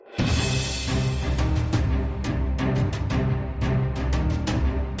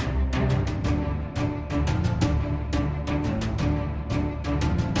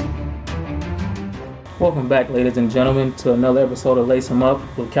Welcome back, ladies and gentlemen, to another episode of Lace 'em Up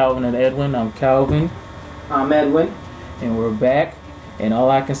with Calvin and Edwin. I'm Calvin. I'm Edwin. And we're back. And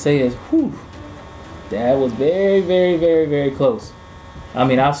all I can say is, whew, that was very, very, very, very close. I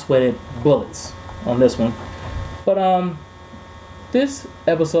mean, I sweated bullets on this one. But, this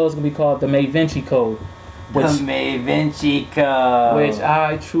episode is going to be called The May Vinci Code. The May Vinci Code. Which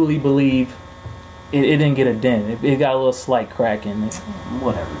I truly believe it didn't get a dent. It got a little slight crack in it.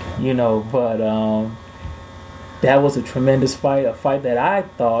 Whatever. You know, but that was a tremendous fight. A fight that I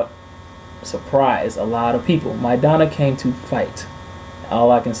thought surprised a lot of people. Maidana came to fight.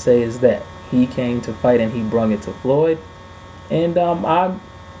 All I can say is that. He came to fight and he brung it to Floyd. And I'm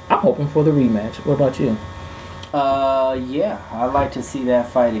hoping for the rematch. What about you? Yeah, I'd like to see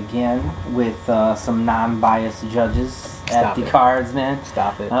that fight again with some non-biased judges at the cards, man.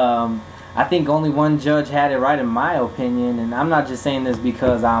 Stop it. I think only one judge had it right, in my opinion, and I'm not just saying this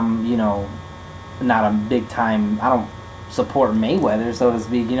because I'm, not a big time. I don't support Mayweather, so to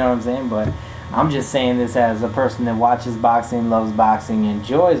speak. You know what I'm saying? But I'm just saying this as a person that watches boxing, loves boxing,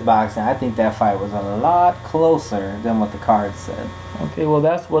 enjoys boxing. I think that fight was a lot closer than what the card said. Okay, well,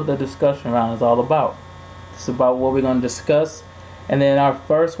 that's what the discussion round is all about. It's about what we're going to discuss. And then our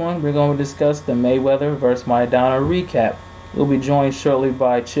first one, we're going to discuss the Mayweather versus Maidana recap. We'll be joined shortly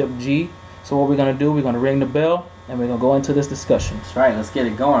by Chip G. So what we're going to do, we're going to ring the bell, and we're going to go into this discussion. That's right. Let's get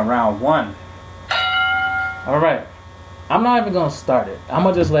it going. Round one. All right. I'm not even going to start it. I'm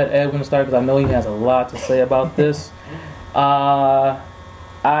going to just let Edwin start because I know he has a lot to say about this. I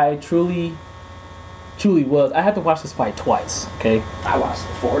truly was. I had to watch this fight twice, okay? I watched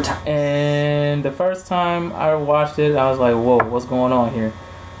it 4 times. And the first time I watched it, I was like, whoa, what's going on here?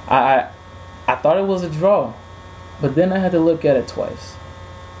 I thought it was a draw, but then I had to look at it twice.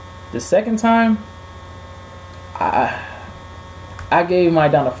 The second time, I gave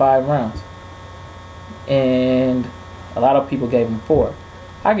Maidana 5 rounds. And a lot of people gave him 4.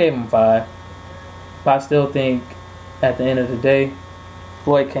 I gave him 5. But I still think, at the end of the day,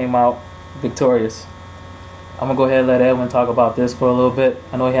 Floyd came out victorious. I'm going to go ahead and let Edwin talk about this for a little bit.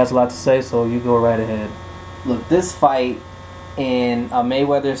 I know he has a lot to say, so you go right ahead. Look, this fight, in a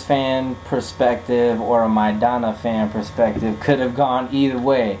Mayweather's fan perspective or a Maidana fan perspective, could have gone either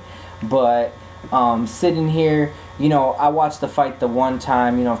way. But sitting here, I watched the fight the one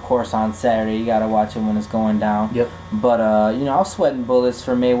time, of course on Saturday. You got to watch it when it's going down. Yep. But, I was sweating bullets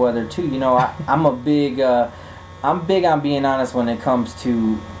for Mayweather too. I'm big on being honest when it comes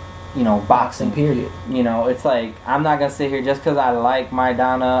to, boxing. Period. It's like, I'm not going to sit here just because I like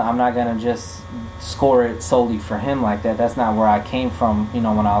Maidana. I'm not going to just score it solely for him like that. That's not where I came from,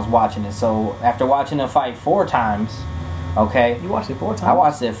 when I was watching it. So after watching the fight 4 times, okay. You watched it 4 times? I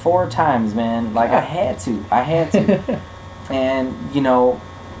watched it 4 times, man. Like, I had to. And,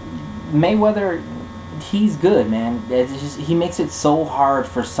 Mayweather, he's good, man. It's just, he makes it so hard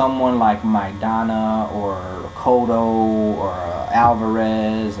for someone like Maidana or Cotto or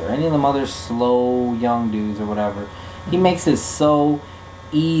Alvarez or any of them other slow young dudes or whatever. He makes it so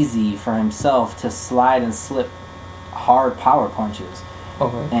easy for himself to slide and slip hard power punches.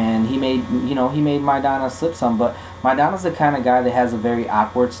 Okay. And he made Maidana slip some, but Maidana's the kind of guy that has a very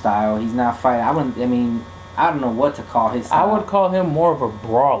awkward style. He's not fighting. I don't know what to call his style. I would call him more of a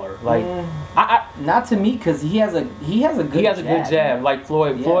brawler. Like, not to me, because he has a good jab. Like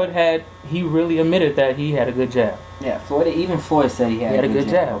Floyd. Yeah. Floyd he really admitted that he had a good jab. Yeah, Floyd said he had a good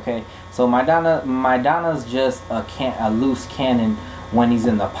jab. Okay, so Maidana's just a loose cannon when he's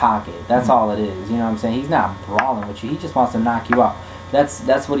in the pocket. That's all it is. You know what I'm saying? He's not brawling with you. He just wants to knock you out.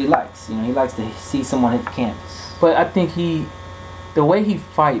 That's what he likes. He likes to see someone hit the canvas. But I think the way he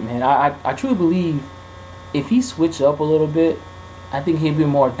fight, man, I truly believe if he switched up a little bit, I think he'd be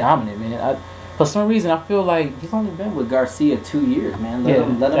more dominant, man. For some reason, I feel like he's only been with Garcia 2 years, man. Let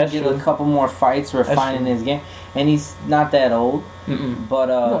him get a couple more fights, refining his game, and he's not that old. Mm-mm. But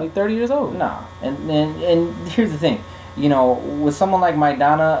he's only 30 years old. Nah, and here's the thing, with someone like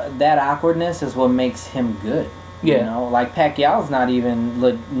Maidana, that awkwardness is what makes him good. Yeah. Like Pacquiao's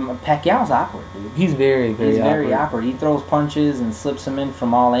Pacquiao's awkward, dude. He's very, very awkward. Very awkward. He throws punches and slips them in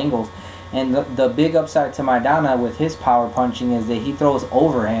from all angles. And the big upside to Maidana with his power punching is that he throws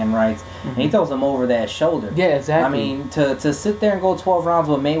overhand rights, and he throws them over that shoulder. Yeah, exactly. I mean, to sit there and go 12 rounds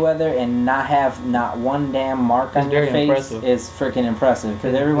with Mayweather and not have not one damn mark on your face is freaking impressive.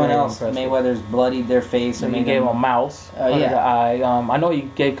 Because everyone else, Mayweather's bloodied their face. And he gave him a mouse under the eye. I know he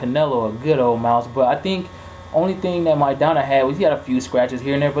gave Canelo a good old mouse, but I think only thing that Maidana had was he had a few scratches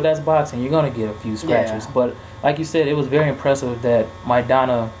here and there, but that's boxing. You're going to get a few scratches. Yeah. But like you said, it was very impressive that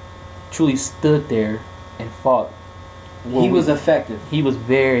Maidana truly stood there and fought He was effective. He was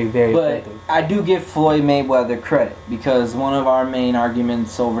very, very But effective. I do give Floyd Mayweather credit because one of our main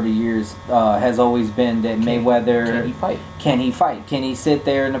arguments over the years has always been that Mayweather... Can he fight? Can he fight? Can he sit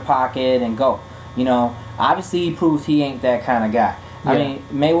there in the pocket and go? You know, obviously he proved he ain't that kind of guy. I mean,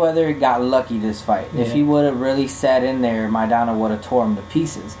 Mayweather got lucky this fight. Yeah. If he would have really sat in there, Maidana would have tore him to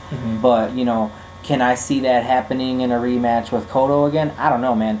pieces. Mm-hmm. But, you know, can I see that happening in a rematch with Cotto again? I don't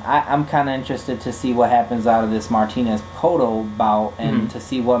know, man. I'm kind of interested to see what happens out of this Martinez-Cotto bout and to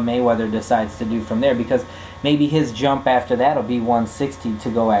see what Mayweather decides to do from there, because maybe his jump after that will be 160 to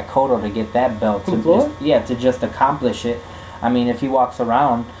go at Cotto to get that belt. To just accomplish it. I mean, if he walks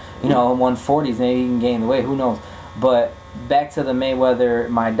around, you know, 140s, maybe he can gain the weight. Who knows? But back to the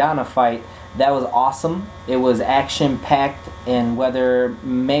Mayweather-Maidana fight, that was awesome. It was action-packed, and whether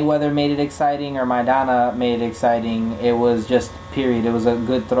Mayweather made it exciting or Maidana made it exciting, it was just, period. It was a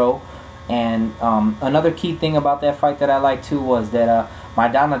good throw. And another key thing about that fight that I liked, too, was that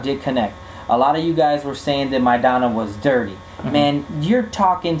Maidana did connect. A lot of you guys were saying that Maidana was dirty. Mm-hmm. Man, you're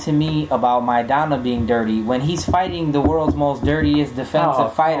talking to me about Maidana being dirty when he's fighting the world's most dirtiest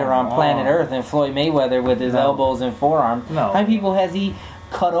defensive fighter on planet Earth, and Floyd Mayweather with his elbows and forearms. How many people has he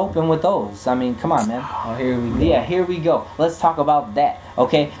cut open with those? I mean, come on, man. Oh, here we go. Yeah, here we go. Let's talk about that.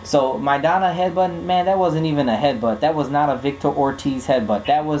 Okay, so Maidana headbutt, man, that wasn't even a headbutt. That was not a Victor Ortiz headbutt.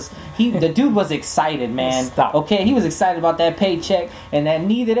 That was the dude was excited, man. Stop. Okay, he was excited about that paycheck and that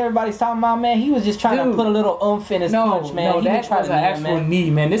knee that everybody's talking about, man. He was just trying to put a little oomph in his punch, man. No, that was an actual knee,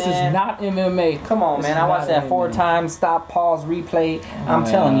 man. This is not MMA. Come on, man. I watched that 4 times, stop, pause, replay. I'm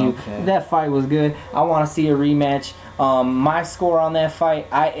telling you, that fight was good. I want to see a rematch. My score on that fight,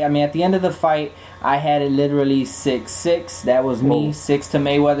 I mean, at the end of the fight, I had it literally 6-6. That was me. 6 to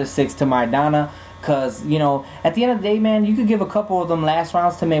Mayweather, 6 to Maidana. Because, you know, at the end of the day, man, you could give a couple of them last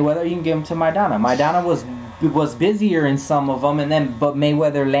rounds to Mayweather. You can give them to Maidana. Maidana was busier in some of them, but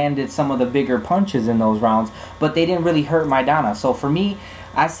Mayweather landed some of the bigger punches in those rounds. But they didn't really hurt Maidana. So for me,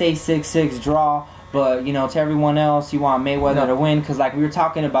 I say 6-6 draw. But, you know, to everyone else, you want Mayweather to win. Because, like we were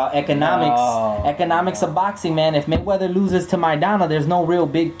talking about economics of boxing, man. If Mayweather loses to Maidana, there's no real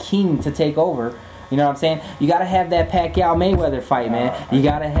big king to take over. You know what I'm saying? You got to have that Pacquiao-Mayweather fight, man. You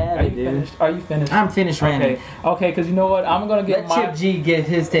got to have it, dude. Finished? Are you finished? I'm finished, Randy. Okay, because you know what? I'm going to get Chip G get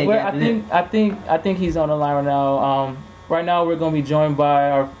his take. Well, I think he's on the line right now. Right now, we're going to be joined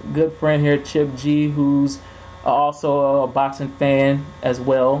by our good friend here, Chip G, who's also a boxing fan as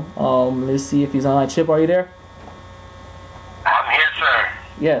well. Let's see if he's on. Chip, are you there? I'm here, sir.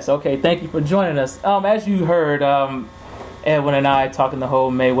 Yes, okay. Thank you for joining us. As you heard, Edwin and I talking the whole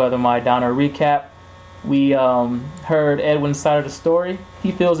Mayweather-Maidana recap. We heard Edwin's side of the story.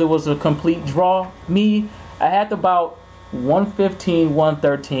 He feels it was a complete draw. Me, I had the bout 115,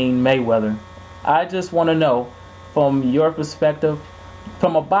 113 Mayweather. I just want to know, from your perspective,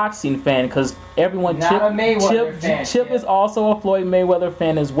 from a boxing fan, because everyone, Chip is also a Floyd Mayweather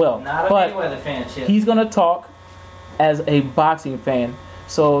fan as well. Mayweather fan, Chip. He's going to talk as a boxing fan.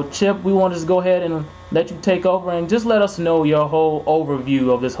 So, Chip, we want to just go ahead and let you take over and just let us know your whole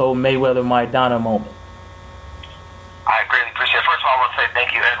overview of this whole Mayweather-Maidana moment. I greatly appreciate it. First of all, I want to say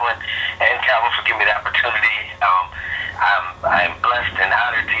thank you, Edwin and Calvin, for giving me the opportunity. I'm blessed and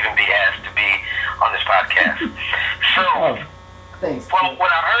honored to even be asked to be on this podcast. So, thanks. Well, what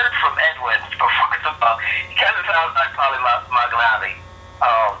I heard from Edwin, first of all, he kind of sounds like probably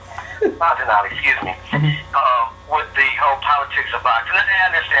Maldonado, excuse me, with the whole politics of boxing. And I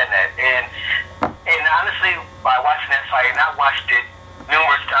understand that. And honestly, by watching that fight, and I watched it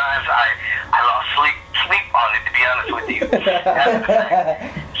numerous times, I lost sleep on it, to be honest with you.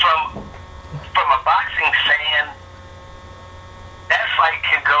 From a boxing fan, that fight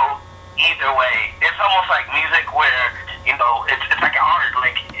can go either way. It's almost like music where, you know, it's like an art.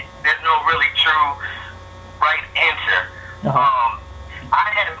 Like, there's no really true right answer. I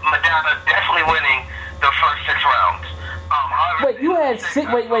had Maidana definitely winning the first 6 rounds. However, wait, you had six.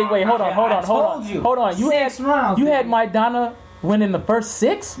 Wait. Hold on. You had Maidana winning the first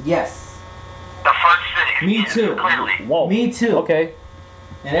 6? Yes. The first 6. Me yes, too. Clearly. Whoa. Me too. Okay.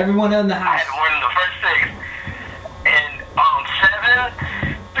 And everyone in the I house. had won the first 6. And 7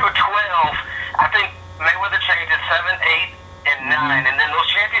 through 12, I think Mayweather changed it 7, 8, and 9. And then those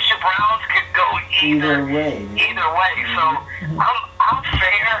championship rounds could go either way. So I'm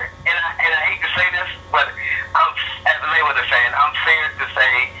fair, and I hate to say this, but as a Mayweather fan, I'm fair to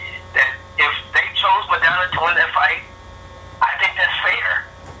say that if they chose Maidana to win that fight, I think that's fair.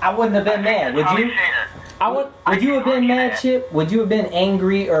 I wouldn't have been mad. Would you? Would you have been mad, Chip? Would you have been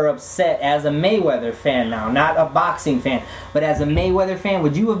angry or upset as a Mayweather fan now? Not a boxing fan, but as a Mayweather fan,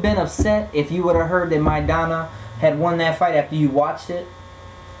 would you have been upset if you would have heard that Maidana had won that fight after you watched it?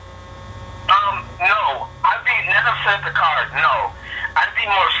 No. I'd be not upset at the card, no. I'd be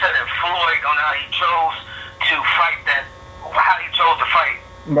more upset at Floyd on how he chose to fight how he chose to fight.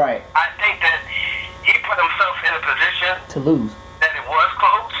 Right. I think that he put himself in a position To lose. that it was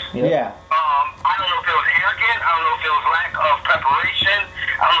close. Yeah. I don't know if it was arrogant. I don't know if it was lack of preparation.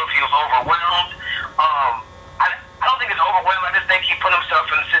 I don't know if he was overwhelmed. I don't think it's overwhelmed. I just think he put himself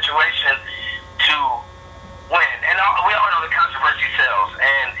in a situation to win. And we all know the controversy sells.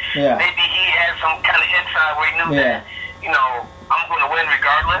 And maybe he had some kind of inside where he knew that, I'm going to win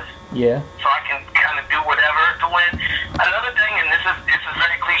regardless. Yeah. So I can kind of do whatever to win. Another thing, and this is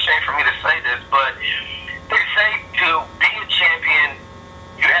very cliche for me to say this, but they say to be a champion,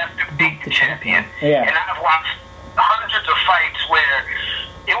 you have to beat the champion. Yeah. And I've watched hundreds of fights where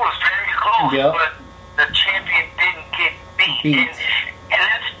it was very close, but the champion didn't get beat. And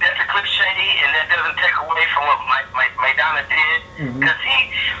that's a cliche, and that doesn't take away from what Maidana did, because he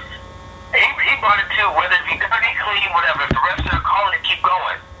brought it to, whether it be dirty, clean, whatever. If the refs are calling it, keep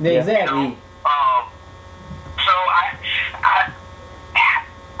going. Exactly. So I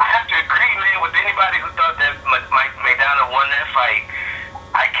have to agree, man, with anybody who thought that Maidana won that fight.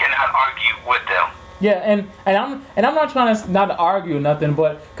 I cannot argue with them. Yeah, and I'm not trying to not to argue or nothing,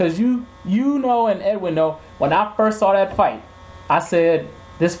 but because you know and Edwin know, when I first saw that fight, I said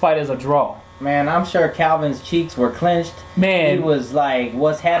this fight is a draw. Man, I'm sure Calvin's cheeks were clenched. Man, he was like,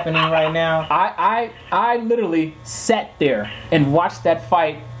 "What's happening right now?" I literally sat there and watched that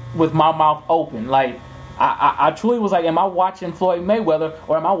fight with my mouth open. Like I truly was like, "Am I watching Floyd Mayweather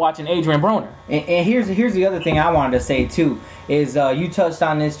or am I watching Adrian Broner?" And here's the other thing I wanted to say too is you touched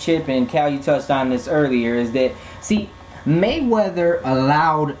on this, Chip, and Cal, you touched on this earlier. Is that Mayweather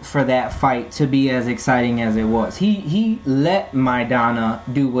allowed for that fight to be as exciting as it was. He let Maidana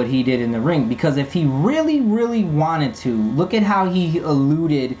do what he did in the ring, because if he really, really wanted to, look at how he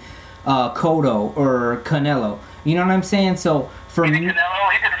eluded Cotto or Canelo. You know what I'm saying? So for me,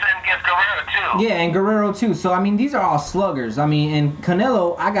 Canelo, he did the same against Guerrero too. Yeah, and Guerrero too. So I mean, these are all sluggers. I mean, and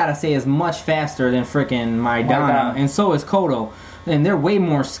Canelo, I gotta say, is much faster than freaking Maidana, and so is Cotto, and they're way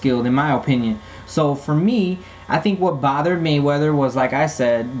more skilled in my opinion. So for me, I think what bothered Mayweather was, like I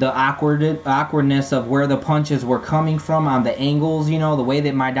said, the awkwardness of where the punches were coming from on the angles. The way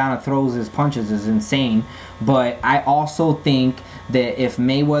that Maidana throws his punches is insane. But I also think that if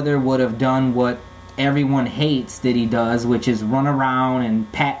Mayweather would have done what everyone hates that he does, which is run around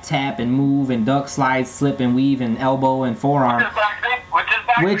and pat, tap, and move, and duck, slide, slip, and weave, and elbow, and forearm.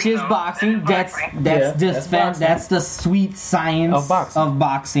 Which is boxing. That's the sweet science of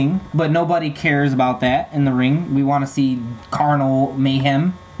boxing. But nobody cares about that in the ring. We want to see carnal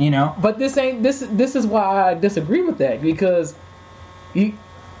mayhem, But this is why I disagree with that, because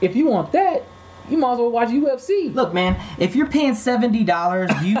if you want that, you might as well watch UFC. Look, man, if you're paying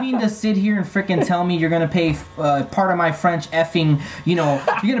 $70, do you mean to sit here and freaking tell me you're going to pay, part of my French, effing, you're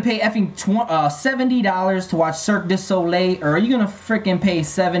going to pay effing $70 to watch Cirque du Soleil, or are you going to freaking pay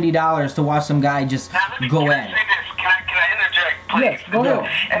 $70 to watch some guy just go at it? Can I interject, please? Yes, go ahead.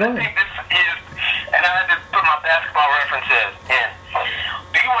 And I think this is, and I had to put my basketball references in.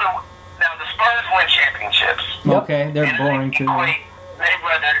 Do you want to, now the Spurs win championships. Okay, they're boring too.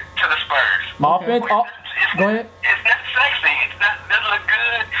 Mayweather to the Spurs. Offense. Go ahead. It's not sexy. Doesn't look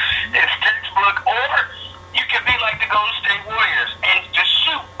good. It's textbook. Or you can be like the Golden State Warriors and just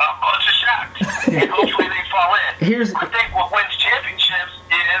shoot a bunch of shots and hopefully they fall in. I think what wins championships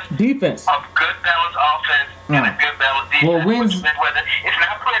is defense. A good balanced offense and a good balanced defense. Well, wins. It's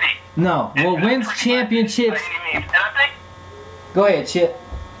not pretty. No. Well, wins championships. And I think. Go ahead, Chip.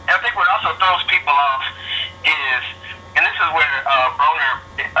 I think what also throws people off is. And this is where Broner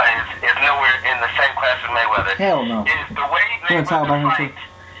is nowhere in the same class as Mayweather. Hell no. Is the way Mayweather fights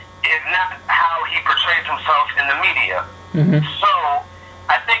is not how he portrays himself in the media. Mm-hmm. So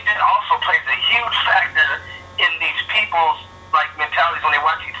I think that also plays a huge factor in these people's mentalities when they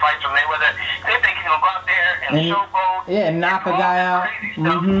watch these fights from Mayweather. They think he's gonna go out there and showboat. Yeah, and knock a guy out.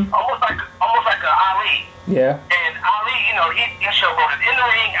 Mm-hmm. Almost like a Ali. Yeah. And Ali, he showboated in the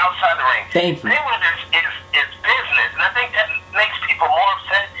ring, outside the ring. Thank you. Mayweather is business, and I think that makes people more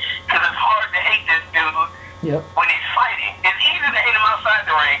upset because it's hard to hate this dude when he's fighting. It's easy to hate him outside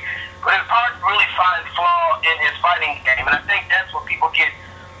the ring, but it's hard to really find flaw in his fighting game. And I think that's what people get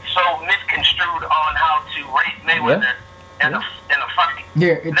so misconstrued on how to rate Mayweather in a fight.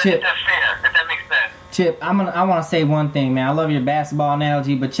 Chip. That's fair, if that makes sense. Chip, I want to say one thing, man. I love your basketball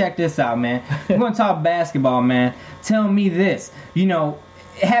analogy, but check this out, man. We're going to talk basketball, man. Tell me this.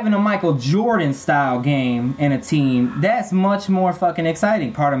 having a Michael Jordan style game in a team, that's much more fucking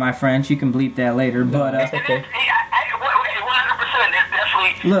exciting. Pardon my French, you can bleep that later. But that's okay. 100%, it's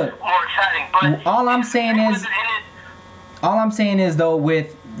definitely Look, more exciting. But all I'm saying is though,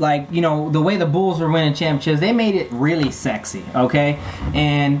 with like, you know, the way the Bulls were winning championships, they made it really sexy, okay?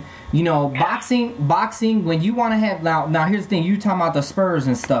 And you know, boxing. When you want to have now, here's the thing. You talking about the Spurs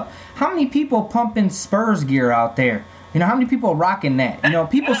and stuff. How many people pumping Spurs gear out there? You know, how many people rocking that? You know,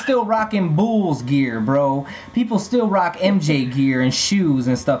 people still rocking Bulls gear, bro. People still rock MJ gear and shoes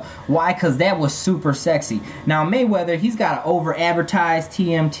and stuff. Why? Because that was super sexy. Now, Mayweather, he's got to over-advertise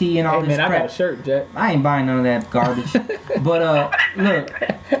TMT and all Hey this man, crap. I got a shirt, Jack. I ain't buying none of that garbage. But,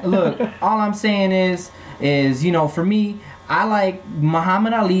 look, all I'm saying is, you know, for me, I like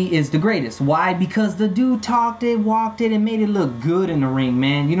Muhammad Ali is the greatest. Why? Because the dude talked it, walked it, and made it look good in the ring,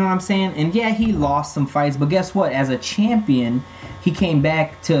 man. You know what I'm saying? And yeah, he lost some fights, but guess what? As a champion, he came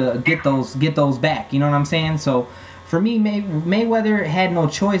back to get those back. You know what I'm saying? So for me, Mayweather had no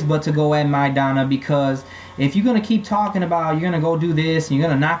choice but to go at Maidana, because if you're gonna keep talking about you're gonna go do this and you're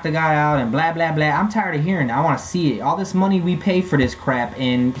gonna knock the guy out and blah blah blah, I'm tired of hearing it. I want to see it. All this money we pay for this crap,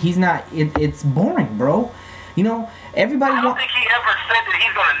 and he's not. It's boring, bro. You know, everybody. I don't think he ever said that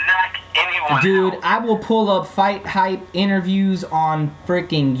he's gonna knock anyone Dude, out. I will pull up Fight Hype interviews on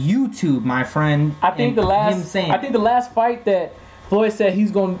freaking YouTube, my friend. I think the last fight that Floyd said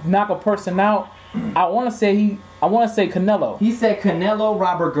he's gonna knock a person out, I want to say Canelo. He said Canelo,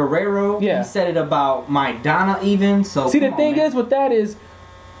 Robert Guerrero. Yeah. He said it about Maidana even. So See, the thing is with that is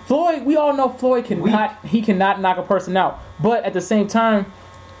Floyd. We all know Floyd cannot knock a person out, but at the same time,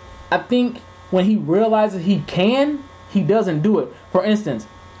 I think when he realizes he can, he doesn't do it. For instance,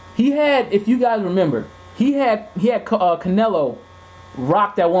 he had, if you guys remember, he had Canelo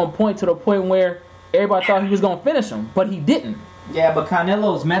rocked at one point to the point where everybody thought he was gonna finish him, but he didn't. Yeah, but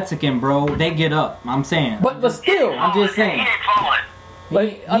Canelo's Mexican, bro. They get up. I'm saying. But still, I'm just saying. He ain't falling. but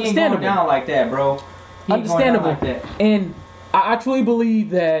He ain't understandable. going down like that, bro. He ain't going down Understandable. like that. And I truly believe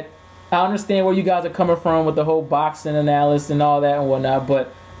that I understand where you guys are coming from with the whole boxing analysis and all that and whatnot,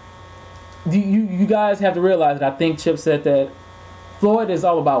 but you guys have to realize that I think Chip said that Floyd is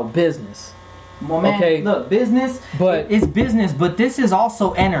all about business. Well, man, Okay. look, business, But- it's business, but this is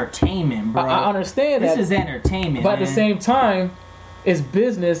also entertainment, bro. I understand This that, is entertainment, but at the man. same time, it's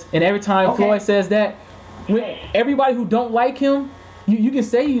business, and every time Okay. Floyd says that, when everybody who don't like him, you can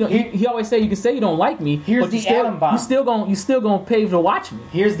say you don't. He always say you can say you don't like me. Here's but the you still, atom bomb. You still gonna pay to watch me.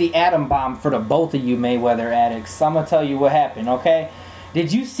 Here's the atom bomb for the both of you Mayweather addicts. I'm gonna tell you what happened, okay?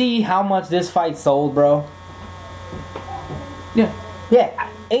 Did you see how much this fight sold, bro? Yeah. Yeah,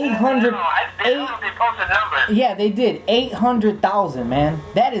 800. I don't know if they posted numbers. Yeah, they did 800,000, man.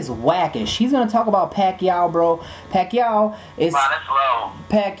 That is whackish. He's gonna talk about Pacquiao, bro. Pacquiao is Wow, that's low.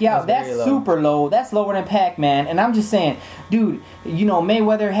 Pacquiao. That's very low. super low. That's lower than Pac-Man. And I'm just saying, dude. You know,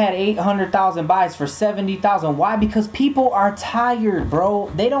 Mayweather had 800,000 buys for 70,000. Why? Because people are tired,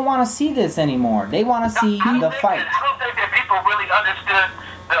 bro. They don't want to see this anymore. They want to see the fight. I don't think that people really understood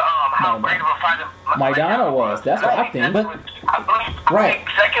the how great of a fighter Maidana was. That's what I think. But- I think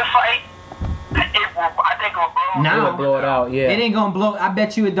second fight, I think it will blow. Now- It would blow it out. Yeah. It ain't gonna blow. I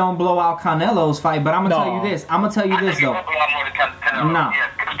bet you it don't blow out Canelo's fight. But I'm gonna No. tell you this. I'm gonna tell you I this think it though. will blow out more than Canelo. No. Yeah,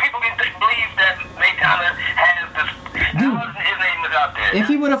 because people believe that Maidana has this. His name is out there. If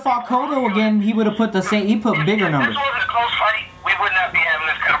he would have fought Cotto again, he would have put the same. He put bigger If numbers. this wasn't a close fight, we would not be having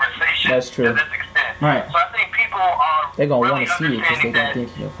this conversation. That's true. To this extent. Right. So I think people are. They're gonna really want to see it because they're gonna understanding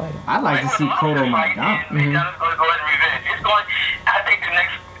think he'll fight him. I'd like to see Cotto Maidana. Maidana's going to go ahead and revenge. I think the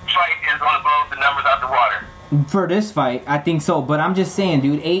next fight is going to blow the numbers out the water. For this fight, I think so. But I'm just saying,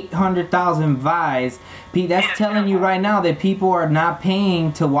 dude, 800,000 buys. Pete, that's telling you right now that people are not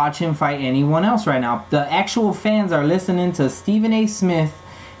paying to watch him fight anyone else right now. The actual fans are listening to Stephen A. Smith,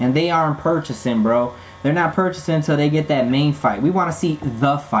 and they aren't purchasing, bro. They're not purchasing until they get that main fight. We want to see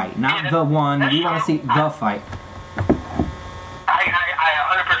the fight, not the one. We want to see the fight. I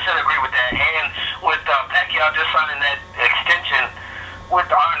 100% agree with that. And with Pacquiao just signing that extension with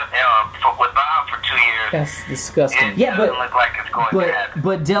Bob for 2 years. That's disgusting. It Yeah, but- doesn't look like it's going to happen.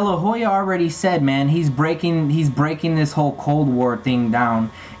 But De La Hoya already said, man, he's breaking this whole Cold War thing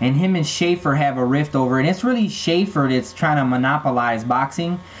down, and him and Schaefer have a rift over it. And it's really Schaefer that's trying to monopolize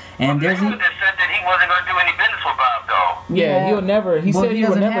boxing. And there's Mayweather said that he wasn't going to do any business with Bob, though. Yeah, Yeah. he'll never. He Well, said he he would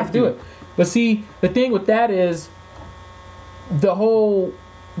doesn't never have do to. it. But see, the thing with that is the whole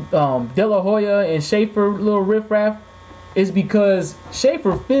De La Hoya and Schaefer little riffraff is because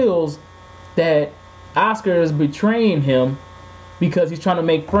Schaefer feels that Oscar is betraying him because he's trying to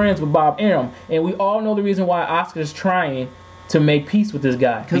make friends with Bob Arum, and we all know the reason why Oscar is trying to make peace with this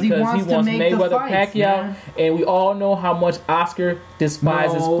guy 'Cause he wants to make the Mayweather fights, Pacquiao, man. and we all know how much Oscar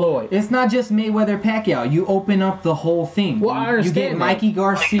despises Floyd. It's not just Mayweather Pacquiao. You open up the whole thing. Well, I understand You get that. Mikey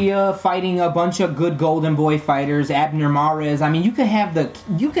Garcia fighting a bunch of good Golden Boy fighters, Abner Mares. I mean, you could have the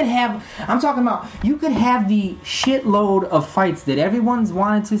shitload of fights that everyone's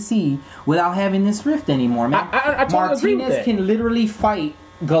wanted to see without having this rift anymore, man. I totally agree with Martinez that. can literally fight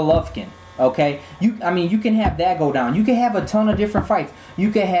Golovkin. Okay, you can have that go down. You can have a ton of different fights.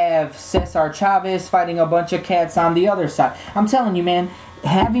 You could have Cesar Chavez fighting a bunch of cats on the other side. I'm telling you, man,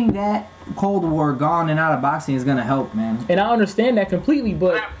 having that Cold War gone and out of boxing is gonna help, man. And I understand that completely,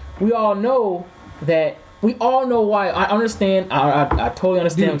 but we all know that. We all know why. I understand. I totally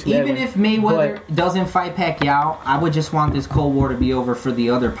understand. Dude, what you're even saying, if Mayweather doesn't fight Pacquiao, I would just want this Cold War to be over for the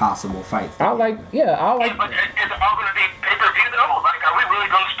other possible fights. I like. But is it all going to be pay-per-view though? Like, are we really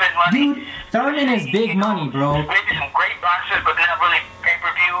going to spend money? Dude, Thurman is big money, bro. Maybe some great boxers, but not really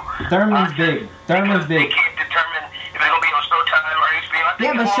pay-per-view. Thurman's big. Thurman's big. They can't determine if it's going to be on Showtime or HBO. I think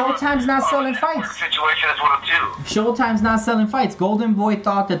Yeah, but it's more of Showtime's not selling network fights. situation as well too. Showtime's not selling fights. Golden Boy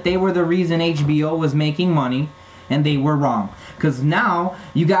thought that they were the reason HBO was making money, and they were wrong. Because now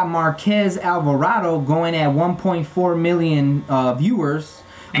you got Marquez Alvarado going at 1.4 million viewers.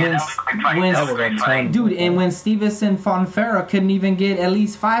 Yeah, that was a great fight. That was a great fight. Dude, and when Stevenson Fonfara couldn't even get at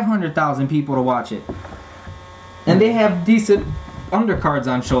least 500,000 people to watch it. And they have decent undercards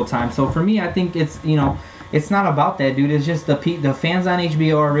on Showtime. So for me, I think it's, it's not about that, dude. It's just the fans on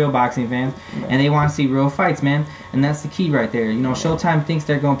HBO are real boxing fans, and they want to see real fights, man. And that's the key right there. Showtime thinks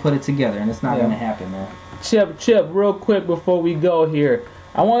they're going to put it together, and it's not going to happen, man. Chip, real quick before we go here,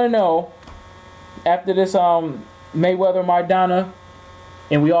 I want to know, after this Mayweather Maidana,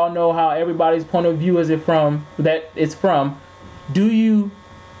 and we all know how everybody's point of view it's from, do you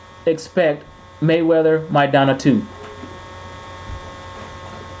expect Mayweather Maidana 2?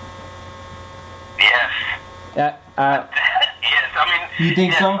 Yes. Yes, I mean... You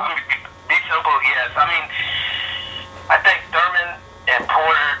think yes, so? I mean, be simple, yes. I mean, I think Thurman and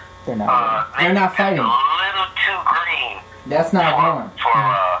Porter... They're not fighting. A little too green. That's not going.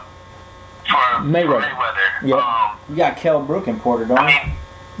 For Mayweather. Yep. You got Kell Brook and Porter, don't I you? mean,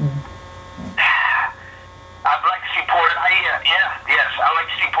 I'd like to see Porter. Yes, I'd like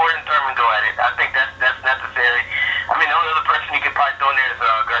to see Porter and Thurman go at it. I think that's necessary. I mean, the only other person you could probably throw in there is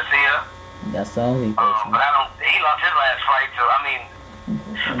Garcia. That's the only person. But he lost his last fight, so I mean,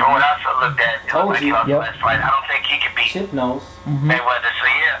 from what I looked at, it looked like he lost his last fight. I don't think he could beat Chip knows. Mayweather. So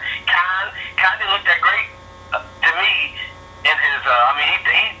yeah, Khan didn't look that great to me. In his, I mean,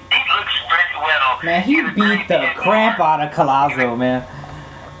 he looks very well. Man, he beat the crap out of Collazo, man.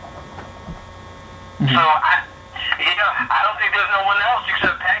 So I don't think there's no one else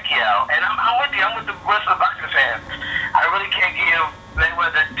except Pacquiao. And I'm with you. I'm with the rest of the boxing fans. I really can't give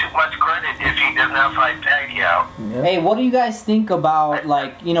Mayweather too much credit if he does not fight Pacquiao. Yep. Hey, what do you guys think about,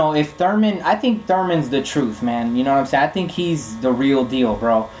 if Thurman... I think Thurman's the truth, man. You know what I'm saying? I think he's the real deal,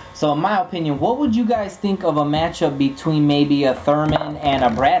 bro. So, in my opinion, what would you guys think of a matchup between maybe a Thurman and a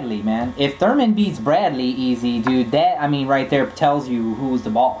Bradley, man? If Thurman beats Bradley easy, dude, that, right there tells you who's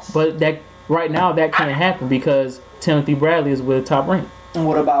the boss. But right now, that can't happen because Timothy Bradley is with Top Rank. And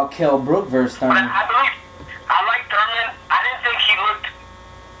what about Kell Brook versus But Thurman? I like Thurman. I didn't think he looked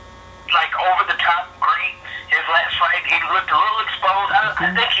like over the top great. His last fight, he looked a little exposed. I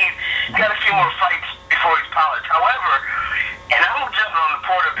think he got a few more fights before he's polished. However, and I'm jumping on the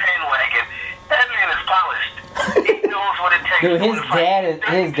Porter bandwagon, that man is polished. He knows what it takes. Dude,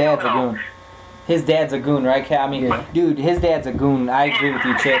 his dad's a goon. goon. His dad's a goon, right, Cal? Dude, his dad's a goon. I agree with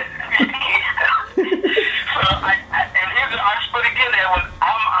you, Chip. So and here's I split again there when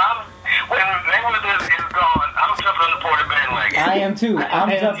Mayweather is gone, I'm jumping on the Porter bandwagon. I am too. I'm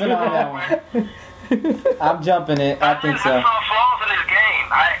jumping on that one. I'm jumping it. I think so. I saw flaws in his game.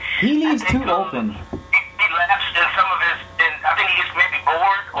 He leaves too open. He laughs in some of his. I think he gets maybe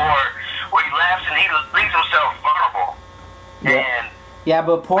bored, or he laughs and he leaves himself vulnerable. Yeah. And Yeah,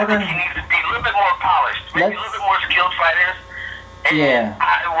 but I Porter... think he needs to be a little bit more polished, maybe a little bit more skilled fighters. And Yeah.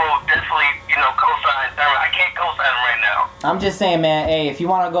 I will definitely, co-sign Thurman. I can't co-sign him right now. I'm just saying, man. Hey, if you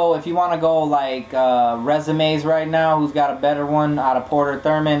want to go like resumes right now, who's got a better one out of Porter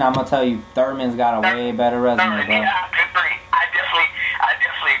Thurman? I'm gonna tell you, Thurman's got a way better resume, Thurman, bro. yeah, I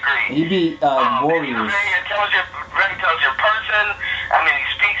definitely agree. He beat He's a Warriors. very intelligent person. I mean, he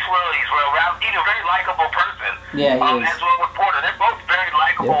speaks well. He's well-rounded. He's a very likable person. Yeah, he is. As well with Porter, they're both very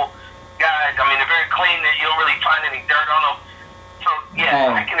likable guys. I mean, they're very clean. That you don't really find any dirt on them. So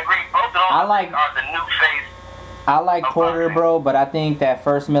yeah, Hey. I can agree. Both of those I like- are the new face I like Porter, bro, but I think that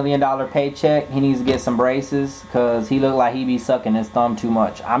first $1 million paycheck, he needs to get some braces because he look like he be sucking his thumb too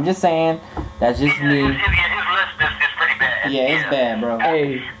much. I'm just saying, that's just Yeah, me. his list is pretty bad. Yeah, it's bad, bro.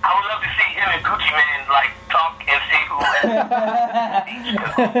 Hey, I would love to see him and Gucci Mane like talk and see who.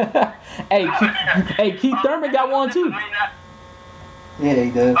 hey, Keith Thurman got one too. Yeah,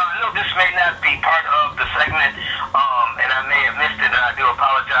 he does. I know this may not be part of the segment, and I may have missed it, and I do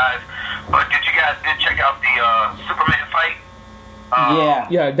apologize. But did you guys check out the Superman fight? Yeah.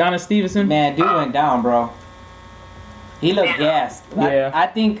 Yeah, Donna Stevenson. Man, dude went down, bro. He looked gassed. Yeah. I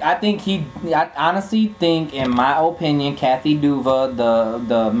honestly think, in my opinion, Kathy Duva,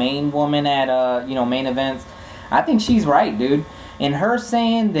 the main woman at main events, I think she's right, dude. And her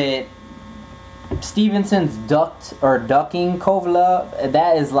saying that Stevenson's ducking Kovalev,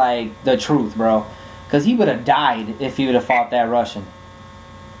 that is like the truth, bro. Because he would have died if he would have fought that Russian.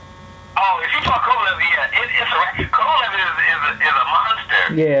 Oh, if you talk Kovalev, Kovalev is a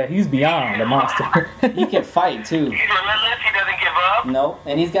monster. Yeah, he's beyond a monster. He can fight, too. He's relentless. He doesn't give up. Nope.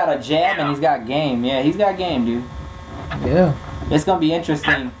 And he's got a jab and he's got game. Yeah, he's got game, dude. Yeah. It's going to be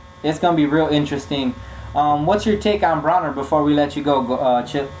interesting. It's going to be real interesting. What's your take on Bronner before we let you go,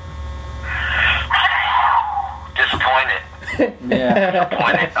 Chip? Disappointed. Yeah.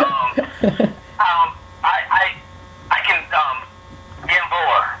 Disappointed. I can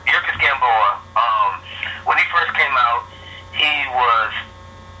Gamboa, Yurkus Gamboa. When he first came out, he was,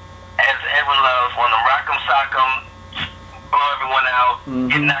 as everyone loves, one of them rock'em sock'em, blow everyone out,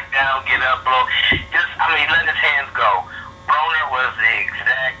 get knocked down, get up, blow. He let his hands go. Broner was the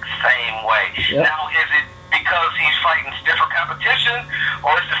exact same way. Yep. Now, is it because he's fighting stiffer competition,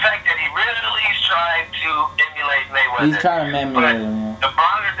 or is the fact that he really is trying to emulate Mayweather? He's trying to emulate him, yeah. The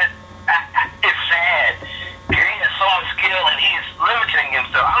Broner, it's sad. He has so much skill, and he is limiting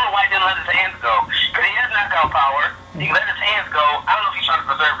himself. I don't know why he didn't let his hands go, because he has knockout power. He let his hands go. I don't know if he's trying to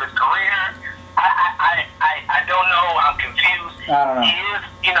preserve his career. I don't know. I'm confused. I don't know. He is,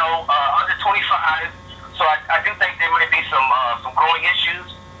 under 25, so I do think there might be some growing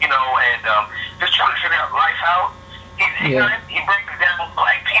issues, and just trying to figure out life out. He's ignorant. He breaks down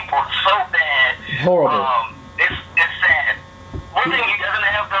black people so bad. Horrible. It's sad. One thing he doesn't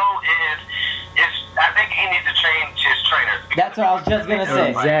have though is I think he needs to change his trainers. That's what I was just going to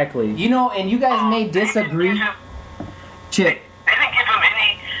say. Exactly. And you guys may disagree. Chip. They didn't give him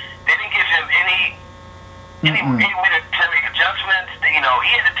any way to make adjustments. He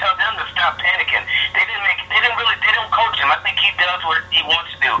had to tell them to stop panicking. They don't coach him. I think he does what he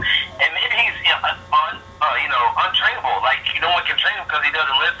wants to do. And maybe he's untrainable. Like, no one can train him because he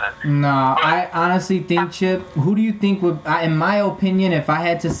doesn't listen. No, I honestly think, Chip, who do you think would, in my opinion, if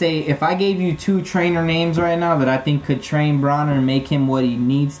I gave you two trainer names right now that I think could train Bronner and make him what he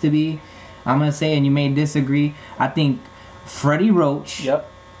needs to be, I'm going to say, and you may disagree, I think Freddie Roach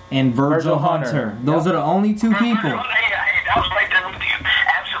and Virgil Hunter. Those are the only two people. I was right there with you.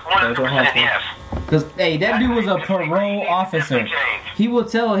 Absolutely, 100%, yes. Because, hey, that dude was a parole officer. He will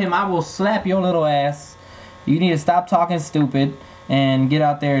tell him, I will slap your little ass. You need to stop talking stupid and get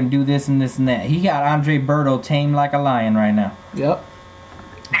out there and do this and this and that. He got Andre Berto tamed like a lion right now. Yep.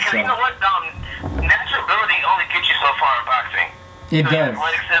 Because you know what? Natural ability only gets you so far in boxing. It does.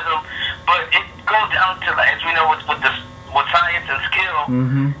 Athleticism, but it goes down to, as we know, with science and skill,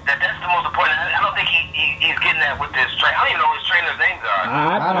 that's the most important. I don't think he's getting that with this trainer. I don't even know what his trainer's names are.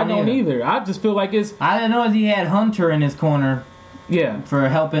 I don't either. I just feel like it's... I didn't know he had Hunter in his corner. Yeah. For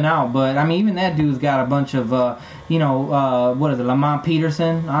helping out. But, even that dude's got a bunch of, what is it, Lamont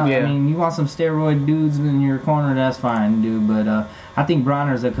Peterson? I mean, you want some steroid dudes in your corner, that's fine, dude. But I think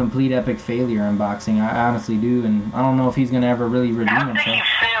Bronner's a complete epic failure in boxing. I honestly do. And I don't know if he's going to ever really redeem himself. I don't think he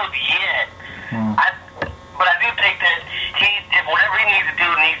failed yet. But I do think that whatever he needs to do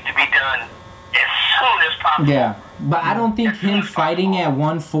needs to be done as soon as possible. Yeah. But I don't think him fighting at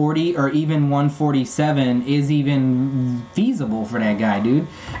 140 or even 147 is even feasible for that guy, dude.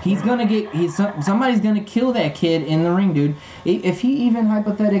 Somebody's gonna kill that kid in the ring, dude. If he even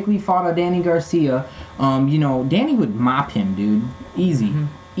hypothetically fought a Danny Garcia, Danny would mop him, dude. Easy,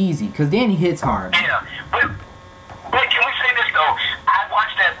 because Danny hits hard. Yeah, but can we say this though? I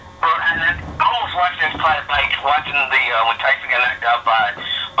watched that. I almost watched this fight, like watching the when Tyson got knocked out by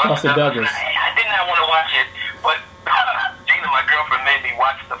Buster Douglas. I did not want to watch it, but Gina, my girlfriend, made me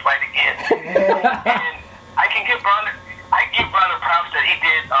watch the fight again. And I give Bronner props that he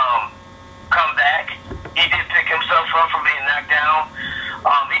did come back. He did pick himself up from being knocked down.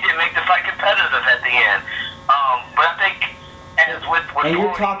 He did make the fight competitive at the end. But I think, as with and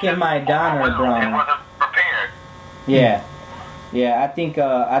you're talking Maidana, Bronner. It wasn't prepared. Yeah. Yeah, I think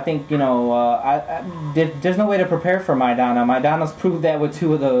there's no way to prepare for Maidana. Maidana's proved that with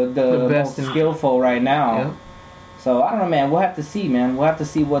two of the best most skillful right now. Yeah. So I don't know, man. We'll have to see, man. We'll have to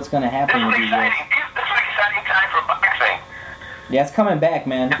see what's gonna happen This with is these guys. exciting. This is an exciting time for boxing. Yeah, it's coming back,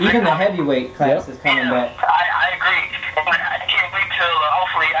 man. Even the heavyweight class is coming back. I agree. And I can't wait till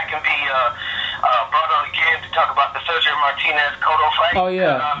hopefully I can be brought on again to talk about the Sergio Martinez Cotto fight. Oh,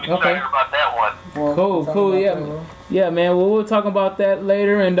 yeah. I'm excited about that one. Well, Cool, we'll talk cool, about yeah. that, bro. Yeah, man. Well, we'll talk about that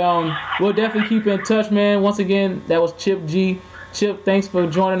later, and we'll definitely keep in touch, man. Once again, that was Chip G. Chip, thanks for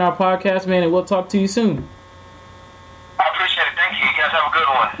joining our podcast, man, and we'll talk to you soon. I appreciate it. Thank you. You guys have a good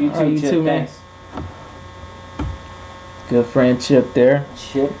one. You too, you Chip. too, man. Thanks. Good friend Chip there.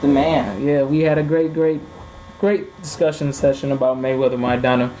 Chip the man. Yeah, we had a great discussion session about Mayweather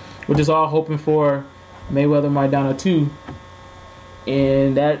Maidana. We're just all hoping for Mayweather Maidana 2.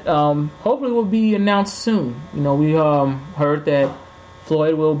 And that hopefully will be announced soon. You know, we heard that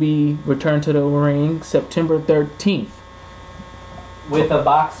Floyd will be returned to the ring September 13th. With a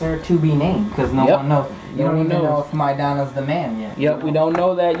boxer to be named, because no Yep. one knows. You No don't one even know knows. if Maidana's the man yet. Yep, we don't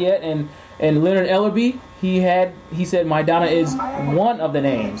know that yet. And Leonard Ellerby, he said Maidana is one of the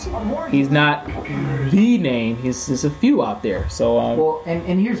names. He's not the name. There's a few out there. So Well,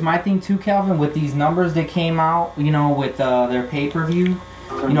 and here's my thing too, Calvin. With these numbers that came out, you know, with their pay-per-view,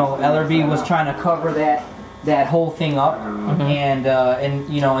 you know, Ellerby was trying to cover that whole thing up, and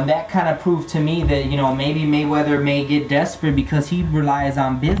you know, and that kind of proved to me that, you know, maybe Mayweather may get desperate because he relies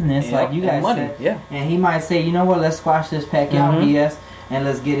on business, Yeah, like you and guys money, said, yeah. and he might say, you know what, let's squash this Pacquiao BS and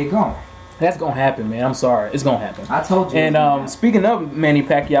let's get it going. that's gonna happen, man. I'm sorry, it's gonna happen. I told you. it was gonna And happen. speaking of Manny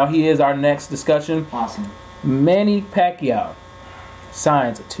Pacquiao, he is our next discussion. Awesome. Manny Pacquiao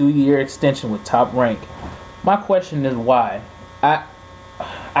signs a 2-year extension with Top Rank. My question is why?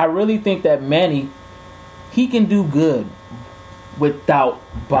 I really think that Manny, he can do good without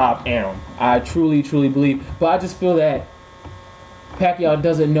Bob Arum. I truly believe. But I just feel that Pacquiao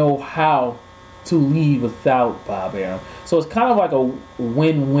doesn't know how to lead without Bob Arum. So it's kind of like a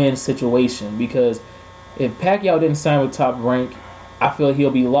win-win situation, because if Pacquiao didn't sign with Top Rank, I feel he'll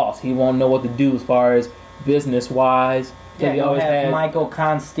be lost. He won't know what to do as far as business-wise. Yeah, He he'll always have had- Michael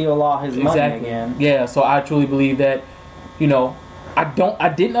Kahn steal all his money again. Yeah, so I truly believe that, you know, I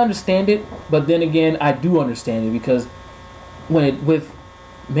didn't understand it, but then again, I do understand it, because with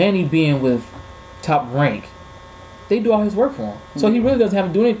Manny being with Top Rank, they do all his work for him. So he really doesn't have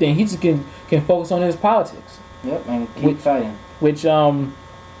to do anything. He just can focus on his politics. Yep, and keep fighting. Which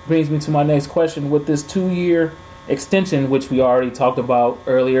brings me to my next question. With this 2-year extension, which we already talked about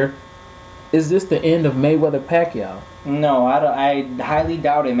earlier, is this the end of Mayweather Pacquiao? No, I highly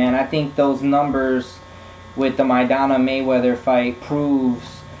doubt it, man. I think those numbers with the Maidana Mayweather fight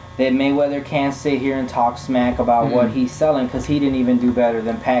proves that Mayweather can't sit here and talk smack about what he's selling, because he didn't even do better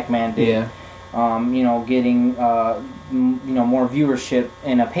than Pac-Man did. Yeah. You know, getting more viewership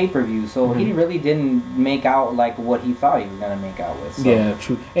in a pay-per-view. So he really didn't make out like what he thought he was gonna make out with. So. Yeah,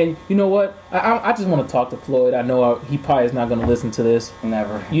 true. And you know what? I just want to talk to Floyd. I know he probably is not going to listen to this.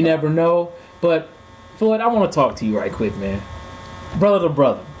 Never. You never know. But Floyd, I want to talk to you right quick, man. Brother to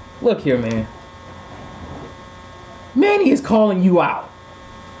brother. Look here, man. Manny is calling you out.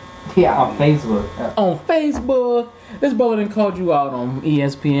 Yeah, on Facebook. On Facebook. This brother done called you out on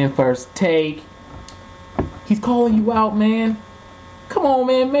ESPN First Take. He's calling you out, man. Come on,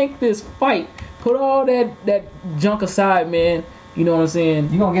 man. Make this fight. Put all that junk aside, man. You know what I'm saying?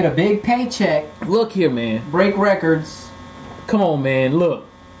 You're gonna get a big paycheck, Look here, man. break records. Come on, man. Look.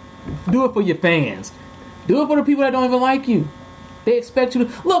 Do it for your fans. Do it for the people that don't even like you. They expect you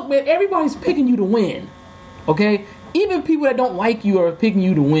to... Look, man, everybody's picking you to win. Okay? Even people that don't like you are picking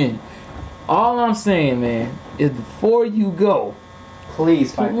you to win. All I'm saying, man, is before you go,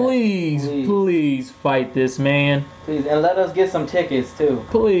 Please fight. please fight this, man. Please, and let us get some tickets too.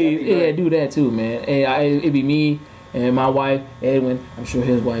 Please. That'd be great. Yeah, do that too, man. Hey, it'd be me and my wife, Edwin. I'm sure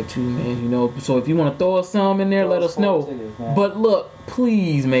his wife too, man. You know, so if you want to throw us some in there, Throw let us us know. 4 tickets, man. But look,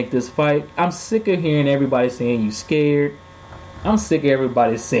 please make this fight. I'm sick of hearing everybody saying you scared. I'm sick of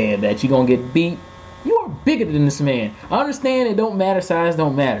everybody saying that you're going to get beat. You are bigger than this man. I understand it don't matter, size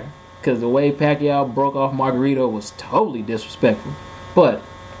don't matter. Because the way Pacquiao broke off Margarito was totally disrespectful. But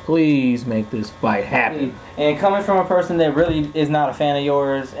please make this fight happen. And coming from a person that really is not a fan of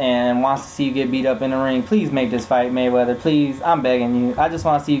yours and wants to see you get beat up in the ring, please make this fight, Mayweather. Please, I'm begging you. I just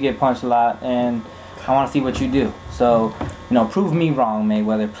want to see you get punched a lot, and I want to see what you do. So, you know, prove me wrong,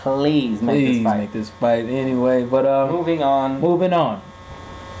 Mayweather. Please make Please this fight. make this fight anyway. But Moving on. moving on.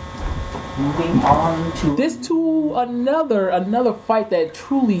 Moving on to This to another fight that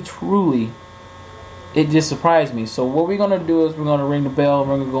truly it just surprised me. So what we're gonna do is we're gonna ring the bell.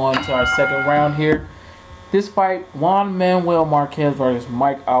 We're gonna go into our second round here. This fight, Juan Manuel Marquez versus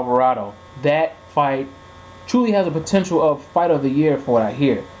Mike Alvarado. That fight truly has a potential of fight of the year for what I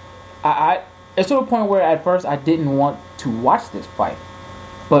hear. It's to the point where at first I didn't want to watch this fight,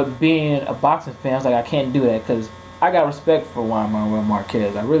 but being a boxing fan, I was like, I can't do that because I got respect for Juan Manuel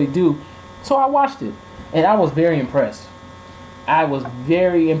Marquez. I really do. So I watched it, and I was very impressed. I was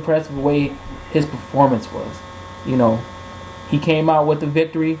very impressed with the way his performance was. You know, he came out with the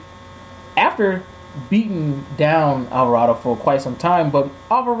victory after beating down Alvarado for quite some time, but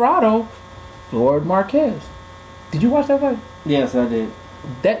Alvarado floored Marquez. Did you watch that fight? Yes, I did.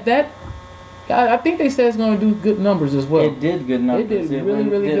 I think they said it's going to do good numbers as well. It did good numbers. It did really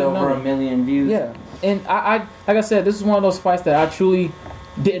good over numbers. 1 million views. Yeah, and I like I said, this is one of those fights that I truly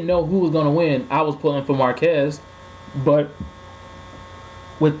didn't know who was going to win. I was pulling for Marquez, but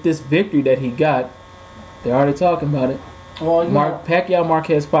with this victory that he got, they're already talking about it. Well, Pacquiao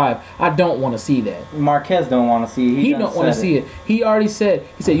Marquez 5. I don't want to see that. Marquez don't want to see it. He don't want to see it. He already said.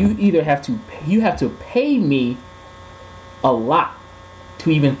 He said you either have to pay me a lot to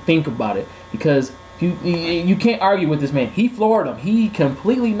even think about it, because you can't argue with this man. He floored him. He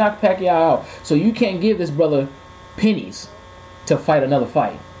completely knocked Pacquiao out. So you can't give this brother pennies to fight another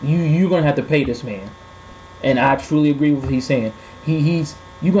fight. You're gonna have to pay this man, and I truly agree with what he's saying.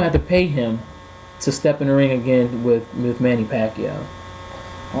 You're gonna have to pay him to step in the ring again with Manny Pacquiao.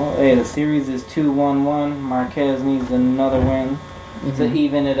 Well, hey, the series is 2-1-1. Marquez needs another win to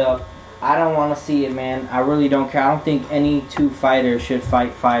even it up. I don't want to see it, man. I really don't care. I don't think any two fighters should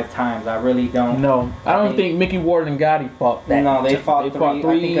fight 5 times. I really don't. No, I don't think Mickey Ward and Gotti fought that. No, they fought three.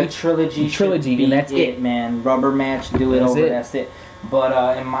 I think a trilogy and that's it, man. Rubber match, do it over. That's it.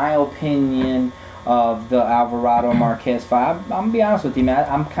 But in my opinion, of the Alvarado Marquez fight, I'm gonna be honest with you, man.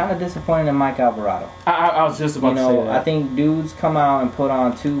 I'm kind of disappointed in Mike Alvarado. I was just about to say that. I think dudes come out and put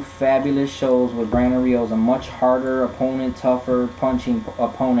on 2 fabulous shows with Brandon Rios, a much harder opponent, tougher punching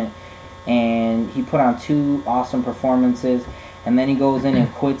opponent, and he put on 2 awesome performances, and then he goes in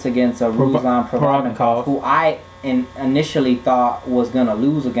and quits against Ruslan Provodnikov, who I initially thought was gonna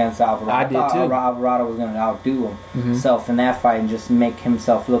lose against Alvarado. I did too. Alvarado was gonna outdo himself in that fight and just make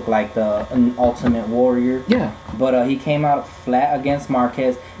himself look like an ultimate warrior. Yeah. But he came out flat against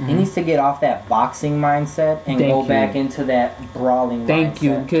Marquez. He needs to get off that boxing mindset and go back into that brawling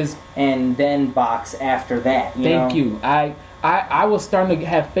mindset. And then box after that. Thank you. I was starting to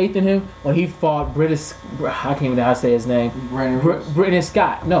have faith in him when he fought British. I can't even know how to say his name. British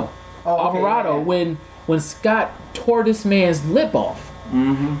Scott. No. Alvarado. Yeah. When Scott tore this man's lip off,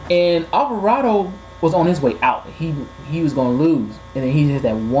 and Alvarado was on his way out. He was going to lose, and then he hit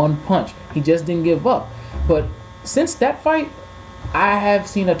that one punch. He just didn't give up. But since that fight, I have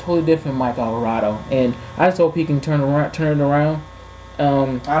seen a totally different Mike Alvarado, and I just hope he can turn it around.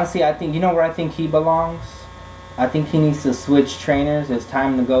 Honestly, I think where I think he belongs. I think he needs to switch trainers. It's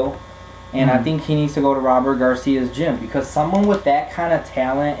time to go. And I think he needs to go to Robert Garcia's gym, because someone with that kind of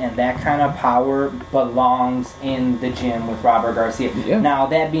talent and that kind of power belongs in the gym with Robert Garcia. Yeah. Now,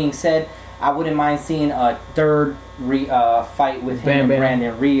 that being said, I wouldn't mind seeing a third fight with him and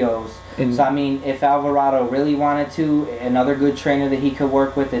Brandon Rios. So, I mean, if Alvarado really wanted to, another good trainer that he could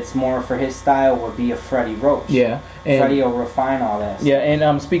work with that's more for his style would be a Freddie Roach. Yeah. Freddie will refine all that stuff. Yeah,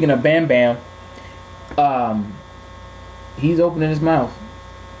 and speaking of Bam Bam, he's opening his mouth.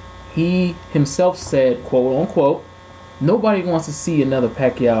 He himself said, quote unquote, nobody wants to see another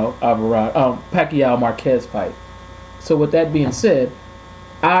Pacquiao Marquez fight. So with that being said,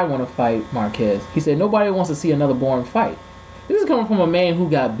 I want to fight Marquez. He said nobody wants to see another boring fight. This is coming from a man who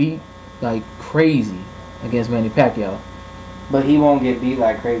got beat like crazy against Manny Pacquiao. But he won't get beat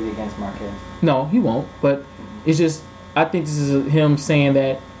like crazy against Marquez. No, he won't. But it's just, I think this is him saying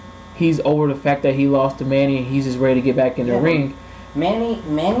that he's over the fact that he lost to Manny and he's just ready to get back in the ring. Manny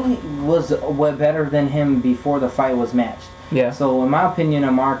was better than him before the fight was matched. Yeah. So in my opinion,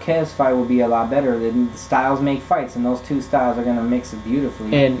 a Marquez fight will be a lot better. The styles make fights, and those 2 styles are going to mix it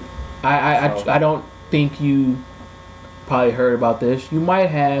beautifully. And I don't think you probably heard about this. You might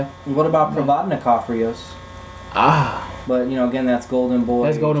have. What about Provodnikov, Rios? But again, that's Golden Boy.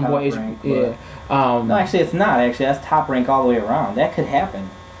 That's Golden Boy. Rank, yeah. No, actually, it's not. Actually, that's top rank all the way around. That could happen.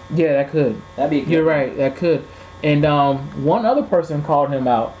 Yeah, that could. That'd be. You're right. That could. And one other person called him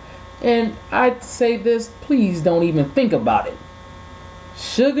out. And I'd say this, please don't even think about it.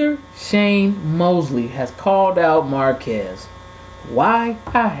 Sugar Shane Mosley has called out Marquez. Why?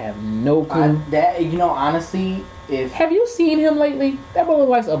 I have no clue. Honestly, have you seen him lately? That boy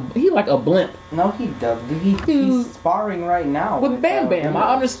looks like a blimp. No, he does. He's sparring right now with Bam Bam.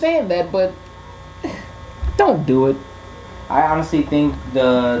 I understand that, but Don't do it. I honestly think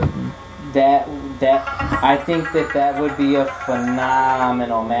I think that would be a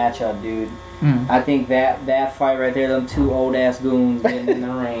phenomenal matchup, dude. I think that fight right there, them two old ass goons getting in the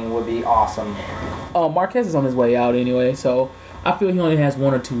ring would be awesome. Marquez is on his way out anyway, so I feel he only has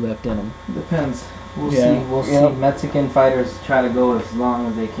 1 or 2 left in him. Depends. We'll see. We'll see. Mexican fighters try to go as long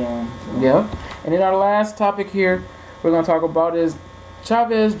as they can. So. Yeah. And then our last topic here we're going to talk about is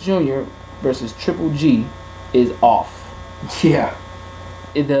Chavez Jr. versus Triple G is off. Yeah.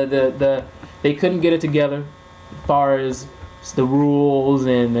 They couldn't get it together as far as the rules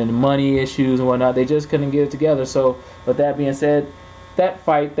and the money issues and whatnot. They just couldn't get it together. So, with that being said, that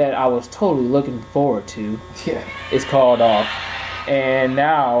fight that I was totally looking forward to is called off. And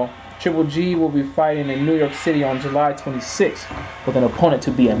now Triple G will be fighting in New York City on July 26th with an opponent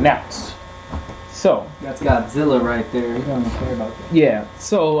to be announced. So that's Godzilla right there. You don't care about that. Yeah.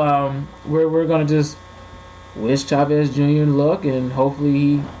 So we're gonna just wish Chavez Jr. luck and hopefully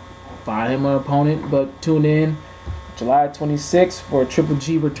he find him an opponent. But tune in July 26th for Triple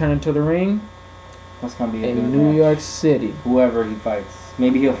G returning to the ring. That's gonna be a in good New match. York City. Whoever he fights,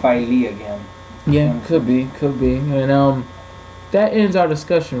 maybe he'll fight Lee again. Yeah, could be. And that ends our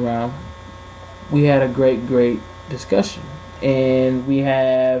discussion round. We had a great discussion, and we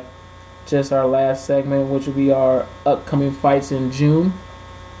have just our last segment, which will be our upcoming fights in June.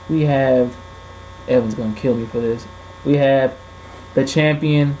 We have Evan's gonna kill me for this. We have the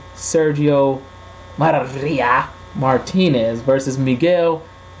champion Sergio Maria Martinez versus Miguel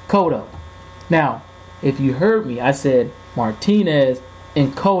Cotto. Now, if you heard me, I said Martinez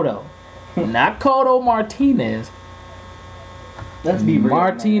and Cotto, not Cotto Martinez. Let's be real,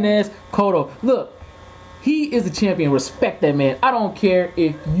 Martinez, man. Cotto. Look, he is the champion. Respect that man. I don't care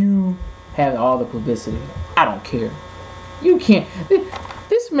if you have all the publicity. I don't care. You can't.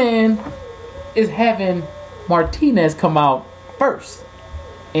 This man is having Martinez come out first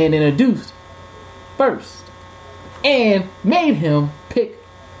and introduced first and made him pick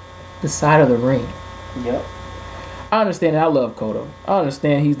the side of the ring. Yep. I understand. I love Cotto. I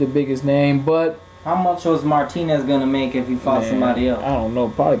understand he's the biggest name, but how much was Martinez gonna make if he fought somebody else? I don't know.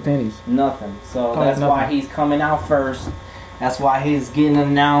 Probably pennies. Nothing. So probably that's nothing. why he's coming out first. That's why he's getting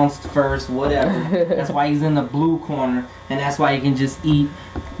announced first. Whatever. That's why he's in the blue corner, and that's why you can just eat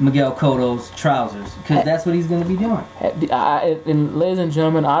Miguel Cotto's trousers because that's what he's gonna be doing. And ladies and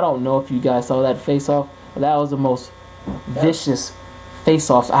gentlemen, I don't know if you guys saw that face-off. But that was the most vicious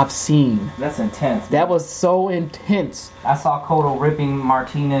face-offs I've seen. That's intense. That was so intense. I saw Cotto ripping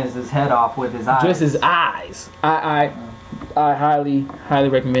Martinez's head off with his eyes. Just his eyes. I highly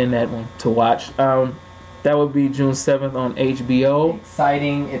recommend that one to watch. That would be June 7th on HBO.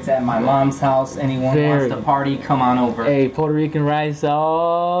 Exciting. It's at my mom's house. Anyone wants to party, come on over. Hey, Puerto Rican rice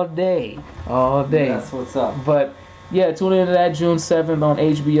all day. All day. That's what's up. But, yeah, tune into that June 7th on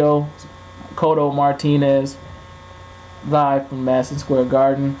HBO. Cotto Martinez, live from Madison Square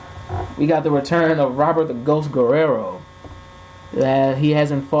Garden. We got the return of Robert the Ghost Guerrero. He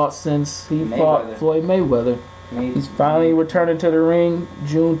hasn't fought since he fought Floyd Mayweather. He's finally returning to the ring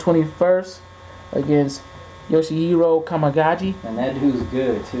June 21st against Yoshihiro Kamagaji. And that dude's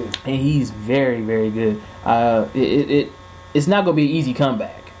good, too. And he's very, very good. It's not going to be an easy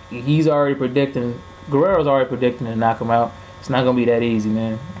comeback. Guerrero's already predicting to knock him out. It's not going to be that easy,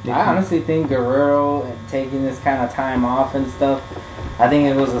 man. I honestly think Guerrero taking this kind of time off and stuff, I think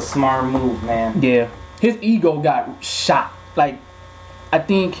it was a smart move, man. Yeah. His ego got shot. Like, I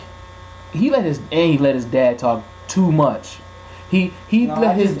think he let his dad talk too much. I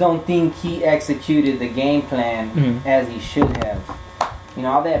just don't think he executed the game plan as he should have. You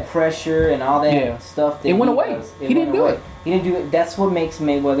know, all that pressure and all that stuff. It went away. He didn't do it. He didn't do it. That's what makes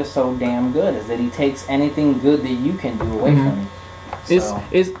Mayweather so damn good, is that he takes anything good that you can do away from you. So.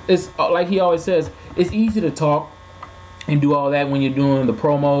 It's like he always says, it's easy to talk and do all that when you're doing the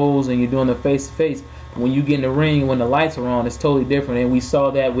promos and you're doing the face-to-face. When you get in the ring, when the lights are on, it's totally different. And we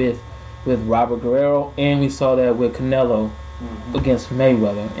saw that with Robert Guerrero, and we saw that with Canelo against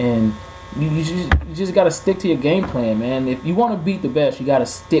Mayweather. And you just got to stick to your game plan, man. If you want to beat the best, you got to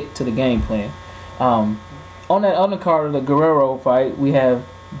stick to the game plan. On that undercard of the Guerrero fight, we have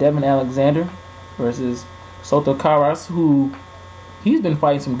Devin Alexander versus Soto Caras, who he's been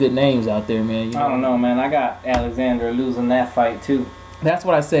fighting some good names out there, man. You know? I don't know, man. I got Alexander losing that fight too. That's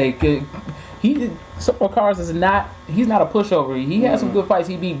what I say. Soto Caras he's not a pushover. He had some good fights.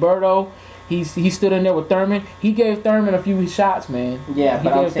 He beat Berto. He stood in there with Thurman. He gave Thurman a few shots, man. Yeah,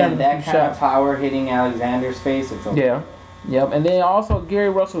 but I'm saying that kind of power hitting Alexander's face, it's okay. Yeah. Yep. And then also Gary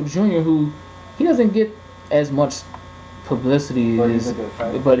Russell Jr., who he doesn't get as much publicity But is, he's a good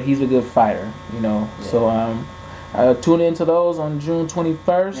fighter. but he's a good fighter, you know. Yeah. So tune into those on June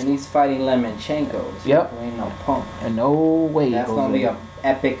 21st. And he's fighting Lemchenko. Yep. Ain't no punk. And no way. That's gonna be a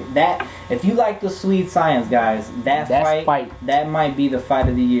epic. That if you like the Swede science, guys, that fight that might be the fight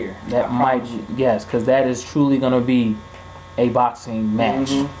of the year. That I might, promise you. yes, because that is truly gonna be a boxing match.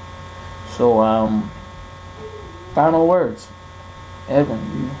 Mhm. So final words,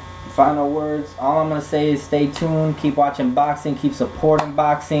 Evan. Final words. All I'm gonna say is stay tuned. Keep watching boxing. Keep supporting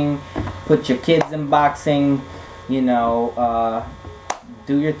boxing. Put your kids in boxing. You know,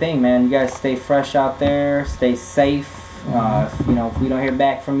 do your thing, man. You guys stay fresh out there. Stay safe. If we don't hear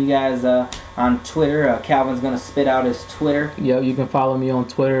back from you guys on Twitter, Calvin's gonna spit out his Twitter. Yo, you can follow me on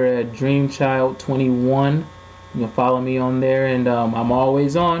Twitter at DreamChild21. You can follow me on there, and I'm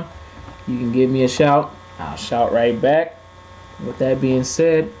always on. You can give me a shout. I'll shout right back. With that being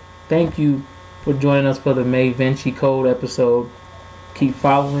said, thank you for joining us for the May Vinci Code episode. Keep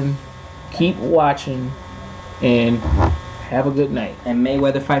following, keep watching, and have a good night. And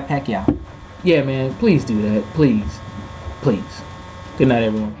Mayweather fight Pacquiao. Yeah, man, please do that. Please. Please. Good night,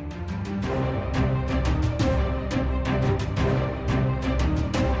 everyone.